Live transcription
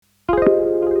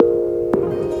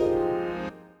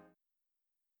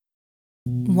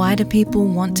Why do people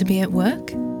want to be at work?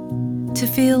 To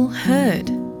feel heard,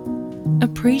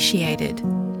 appreciated,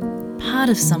 part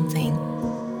of something,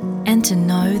 and to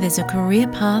know there's a career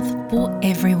path for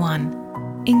everyone.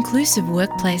 Inclusive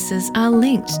workplaces are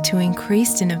linked to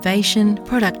increased innovation,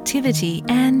 productivity,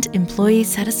 and employee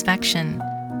satisfaction.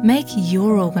 Make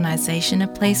your organisation a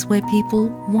place where people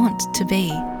want to be.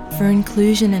 For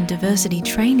inclusion and diversity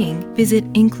training, visit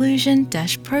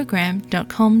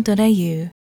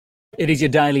inclusion-program.com.au. It is your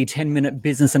daily 10-minute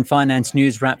business and finance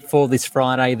news wrap for this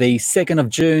Friday, the 2nd of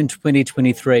June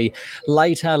 2023.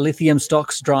 Later, lithium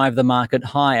stocks drive the market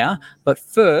higher, but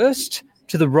first,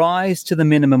 to the rise to the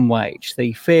minimum wage.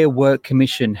 The Fair Work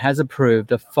Commission has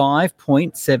approved a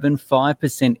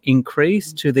 5.75%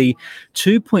 increase to the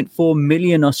 2.4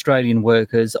 million Australian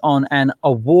workers on an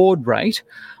award rate,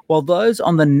 while those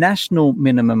on the national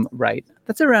minimum rate,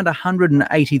 that's around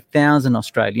 180,000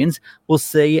 Australians, will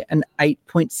see an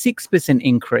 8.6%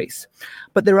 increase.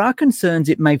 But there are concerns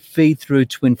it may feed through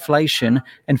to inflation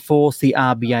and force the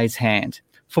RBA's hand.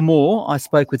 For more, I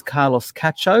spoke with Carlos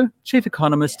Cacho, Chief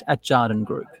Economist at Jarden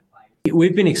Group.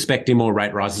 We've been expecting more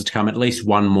rate rises to come, at least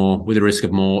one more, with a risk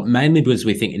of more, mainly because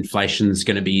we think inflation is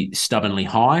going to be stubbornly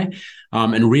high.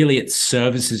 And really it's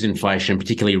services inflation,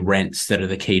 particularly rents, that are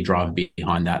the key driver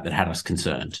behind that had us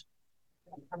concerned.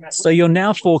 So you're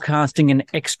now forecasting an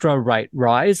extra rate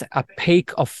rise, a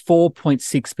peak of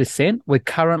 4.6%. We're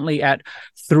currently at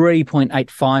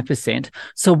 3.85%.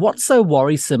 So what's so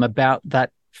worrisome about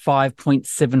that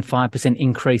 5.75%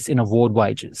 increase in award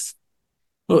wages?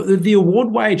 Well, the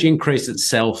award wage increase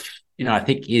itself, I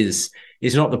think is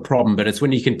not the problem, but it's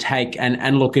when you can take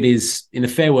and look, it is in the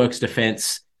Fair Work's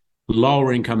defence,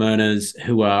 lower income earners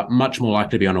who are much more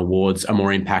likely to be on awards are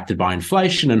more impacted by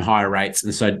inflation and higher rates.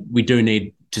 And so we do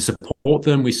need to support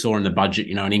them. We saw in the budget,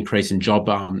 an increase in job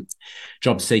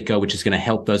seeker, which is going to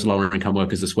help those lower income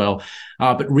workers as well.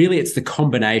 But really it's the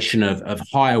combination of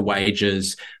higher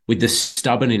wages with the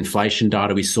stubborn inflation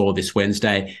data we saw this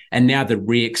Wednesday, and now the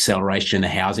re-acceleration in the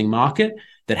housing market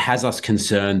that has us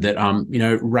concerned that,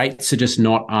 rates are just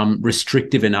not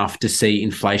restrictive enough to see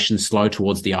inflation slow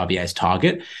towards the RBA's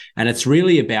target. And it's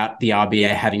really about the RBA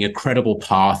having a credible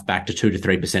path back to 2 to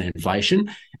 3% inflation.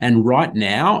 And right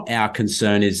now, our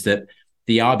concern is that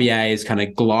the RBA's kind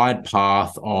of glide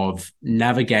path of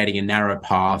navigating a narrow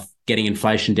path, getting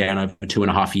inflation down over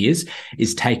 2.5 years,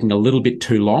 is taking a little bit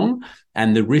too long.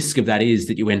 And the risk of that is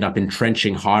that you end up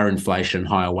entrenching higher inflation,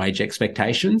 higher wage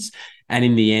expectations. And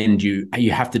in the end, you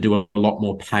have to do a lot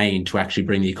more pain to actually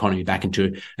bring the economy back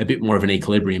into a bit more of an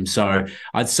equilibrium. So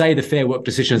I'd say the Fair Work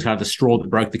decision is kind of the straw that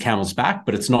broke the camel's back,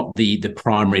 but it's not the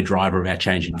primary driver of our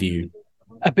change in view.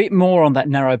 A bit more on that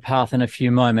narrow path in a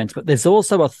few moments, but there's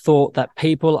also a thought that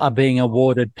people are being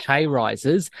awarded pay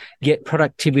rises, yet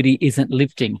productivity isn't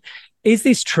lifting. Is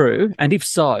this true? And if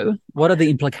so, what are the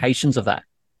implications of that?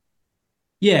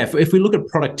 Yeah, if we look at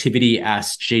productivity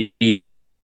as GDP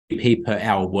per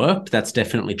hour worked, that's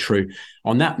definitely true.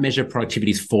 On that measure,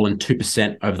 productivity has fallen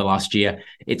 2% over the last year.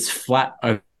 It's flat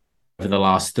over the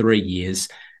last 3 years.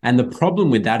 And the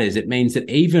problem with that is it means that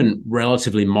even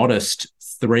relatively modest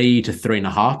 3 to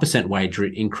 3.5% wage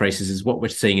increases is what we're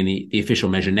seeing in the official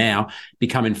measure now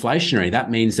become inflationary.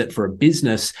 That means that for a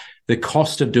business, the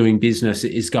cost of doing business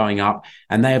is going up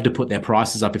and they have to put their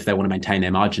prices up if they want to maintain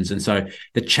their margins. And so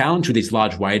the challenge with these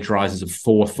large wage rises of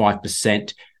 4 or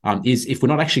 5% is if we're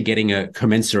not actually getting a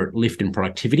commensurate lift in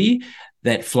productivity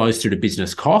that flows through to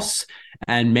business costs,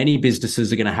 and many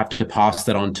businesses are going to have to pass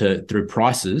that on through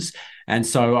prices. And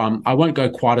so I won't go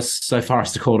quite so far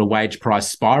as to call it a wage price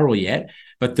spiral yet,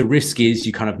 but the risk is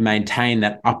you kind of maintain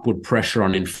that upward pressure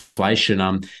on inflation.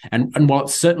 And while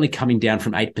it's certainly coming down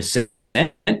from 8%,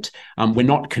 we're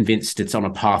not convinced it's on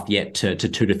a path yet to 2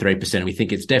 to 3%. We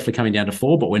think it's definitely coming down to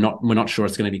 4, but we're not sure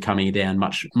it's going to be coming down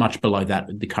much below that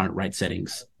with the current rate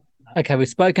settings. Okay, we've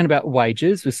spoken about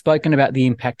wages. We've spoken about the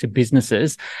impact of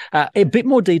businesses. A bit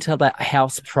more detail about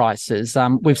house prices.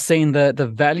 We've seen the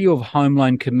value of home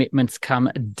loan commitments come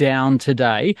down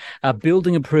today.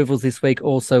 Building approvals this week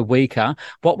also weaker.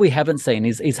 What we haven't seen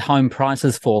is home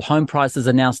prices fall. Home prices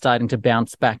are now starting to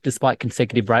bounce back despite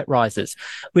consecutive rate rises.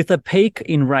 With a peak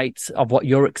in rates of what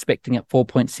you're expecting at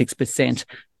 4.6%,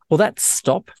 will that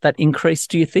stop that increase,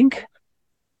 do you think?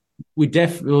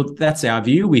 That's our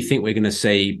view. We think we're going to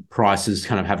see prices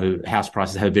house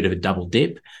prices have a bit of a double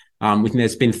dip.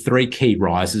 There's been 3 key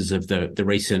rises of the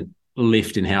recent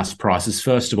lift in house prices.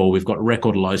 First of all, we've got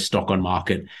record low stock on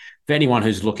market. For anyone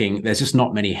who's looking, there's just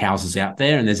not many houses out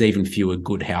there, and there's even fewer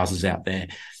good houses out there.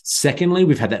 Secondly,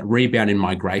 we've had that rebound in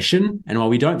migration. And while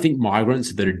we don't think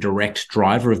migrants are the direct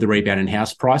driver of the rebound in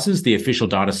house prices, the official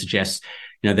data suggests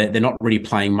they're not really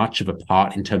playing much of a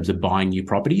part in terms of buying new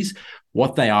properties.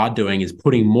 What they are doing is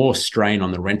putting more strain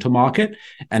on the rental market,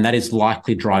 and that is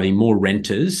likely driving more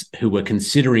renters who were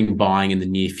considering buying in the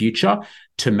near future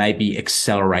to maybe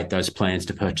accelerate those plans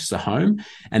to purchase a home.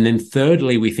 And then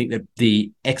thirdly, we think that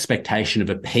the expectation of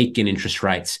a peak in interest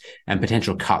rates and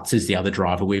potential cuts is the other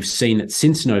driver. We've seen that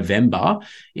since November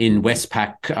in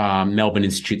Westpac, Melbourne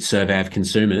Institute survey of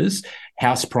consumers,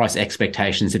 house price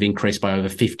expectations have increased by over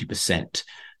 50%.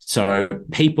 So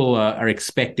people are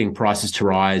expecting prices to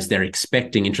rise. They're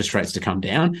expecting interest rates to come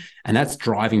down, and that's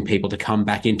driving people to come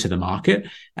back into the market.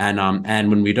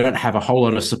 And when we don't have a whole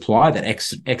lot of supply, that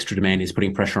extra demand is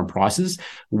putting pressure on prices.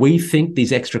 We think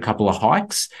these extra couple of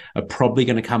hikes are probably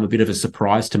going to come a bit of a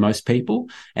surprise to most people.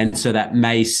 And so that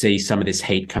may see some of this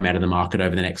heat come out of the market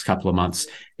over the next couple of months.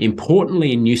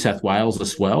 Importantly, in New South Wales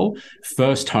as well,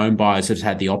 first home buyers have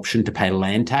had the option to pay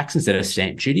land tax instead of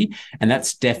stamp duty. And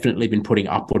that's definitely been putting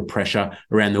upward pressure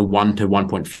around the 1 to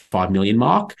 1.5 million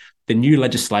mark. The new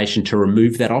legislation to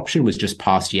remove that option was just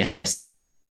passed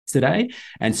yesterday.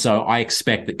 And so I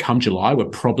expect that come July, we're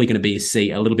probably going to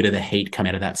see a little bit of the heat come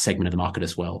out of that segment of the market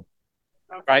as well.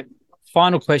 Right.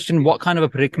 Final question. What kind of a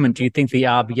predicament do you think the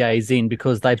RBA is in?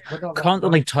 Because they've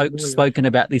constantly spoken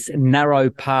about this narrow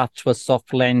path to a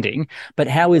soft landing. But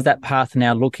how is that path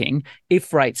now looking?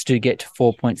 If rates do get to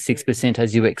 4.6%,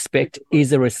 as you expect,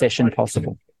 is a recession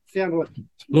possible?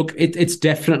 Look, it's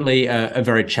definitely a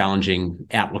very challenging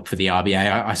outlook for the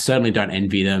RBA. I certainly don't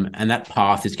envy them. And that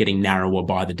path is getting narrower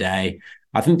by the day.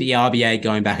 I think the RBA,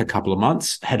 going back a couple of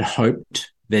months, had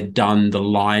hoped they'd done the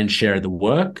lion's share of the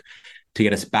work to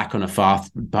get us back on a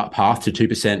path to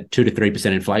 2%, 2 to 3%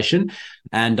 inflation.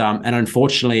 And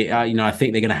unfortunately, I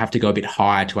think they're going to have to go a bit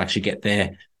higher to actually get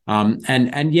there.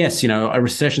 And yes, a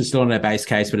recession is still in our base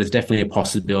case, but it's definitely a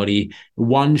possibility.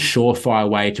 One surefire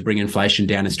way to bring inflation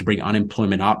down is to bring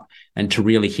unemployment up and to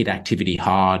really hit activity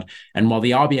hard. And while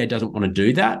the RBA doesn't want to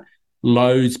do that,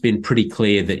 Lowe's been pretty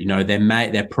clear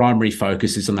that, their primary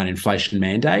focus is on that inflation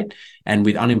mandate. And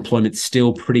with unemployment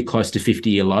still pretty close to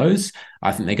 50-year lows,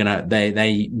 I think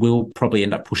they will probably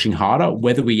end up pushing harder.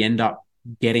 Whether we end up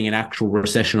getting an actual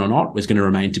recession or not is going to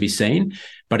remain to be seen,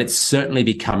 but it's certainly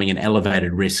becoming an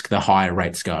elevated risk the higher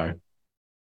rates go.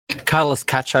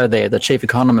 Cacho there, the chief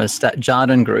economist at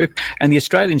Jarden Group. And the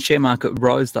Australian share market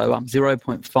rose, though, up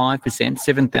 0.5%,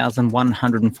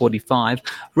 7,145.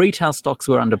 Retail stocks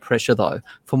were under pressure, though.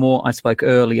 For more, I spoke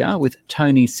earlier with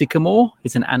Tony Sycamore.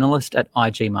 He's an analyst at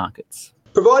IG Markets.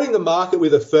 Providing the market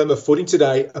with a firmer footing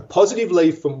today, a positive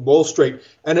lead from Wall Street,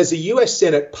 and as the US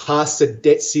Senate passed a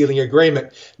debt ceiling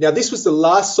agreement. Now, this was the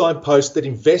last signpost that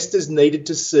investors needed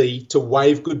to see to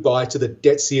wave goodbye to the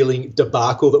debt ceiling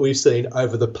debacle that we've seen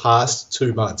over the past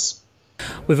 2 months.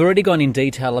 We've already gone in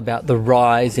detail about the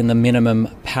rise in the minimum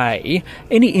pay.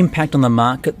 Any impact on the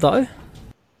market, though?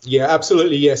 Yeah,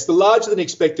 absolutely, yes. The larger than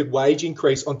expected wage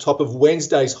increase on top of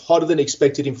Wednesday's hotter than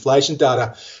expected inflation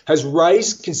data has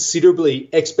raised considerably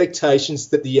expectations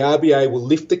that the RBA will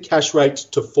lift the cash rate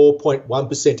to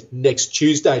 4.1% next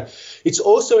Tuesday. It's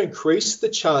also increased the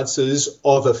chances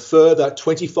of a further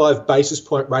 25 basis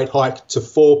point rate hike to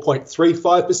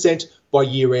 4.35% by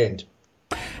year end.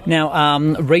 Now,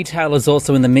 retailers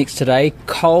also in the mix today.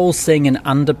 Coles seeing an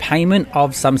underpayment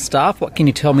of some staff. What can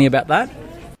you tell me about that?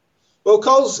 Well,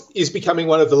 Coles is becoming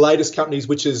one of the latest companies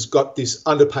which has got this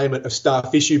underpayment of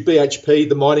staff issue. BHP,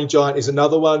 the mining giant, is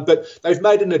another one, but they've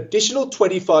made an additional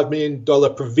 $25 million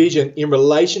provision in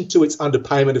relation to its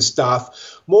underpayment of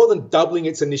staff, more than doubling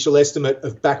its initial estimate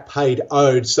of back paid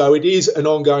owed. So it is an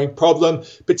ongoing problem.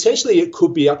 Potentially it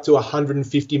could be up to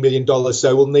 $150 million,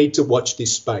 so we'll need to watch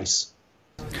this space.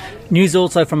 News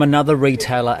also from another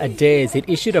retailer, Adairs. It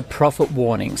issued a profit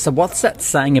warning. So what's that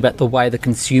saying about the way the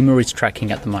consumer is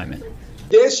tracking at the moment?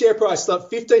 Their share price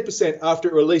slumped 15% after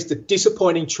it released a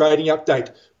disappointing trading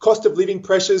update. Cost of living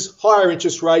pressures, higher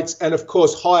interest rates, and of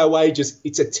course higher wages.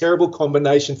 It's a terrible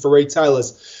combination for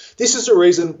retailers. This is the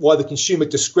reason why the consumer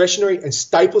discretionary and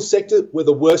staple sector were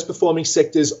the worst performing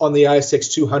sectors on the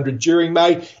ASX 200 during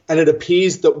May, and it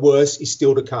appears that worse is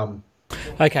still to come.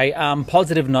 Okay,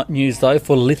 positive news though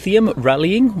for lithium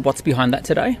rallying. What's behind that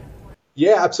today?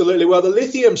 Yeah, absolutely. Well, the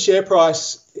lithium share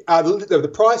price,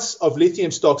 the price of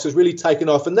lithium stocks has really taken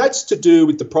off, and that's to do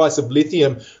with the price of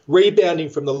lithium rebounding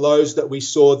from the lows that we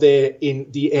saw there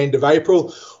in the end of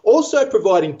April. Also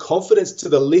providing confidence to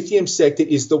the lithium sector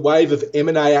is the wave of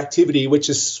M&A activity, which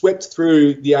has swept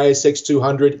through the ASX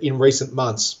 200 in recent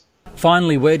months.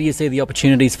 Finally, where do you see the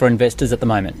opportunities for investors at the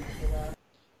moment?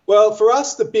 Well, for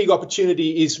us, the big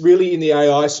opportunity is really in the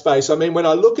AI space. I mean, when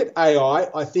I look at AI,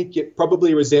 I think it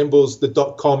probably resembles the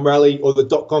dot-com rally or the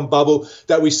dot-com bubble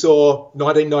that we saw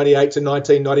 1998 to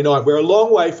 1999. We're a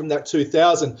long way from that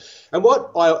 2000. And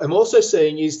what I am also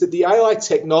seeing is that the AI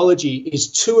technology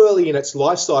is too early in its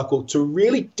life cycle to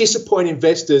really disappoint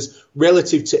investors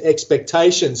relative to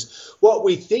expectations. What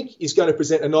we think is going to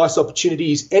present a nice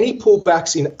opportunity is any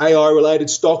pullbacks in AI-related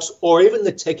stocks or even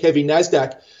the tech-heavy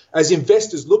NASDAQ as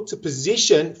investors look to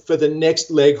position for the next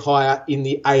leg higher in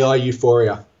the AI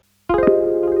euphoria.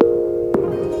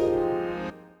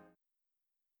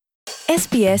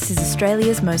 SBS is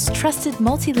Australia's most trusted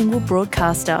multilingual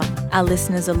broadcaster. Our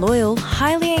listeners are loyal,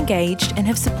 highly engaged, and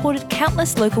have supported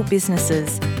countless local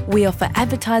businesses. We offer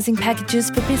advertising packages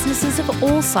for businesses of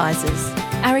all sizes.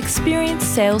 Our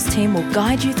experienced sales team will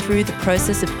guide you through the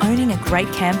process of owning a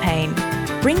great campaign.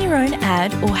 Bring your own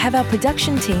ad or have our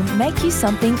production team make you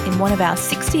something in one of our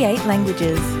 68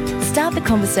 languages. Start the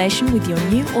conversation with your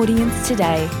new audience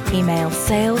today. Email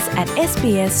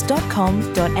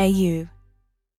sales@sbs.com.au.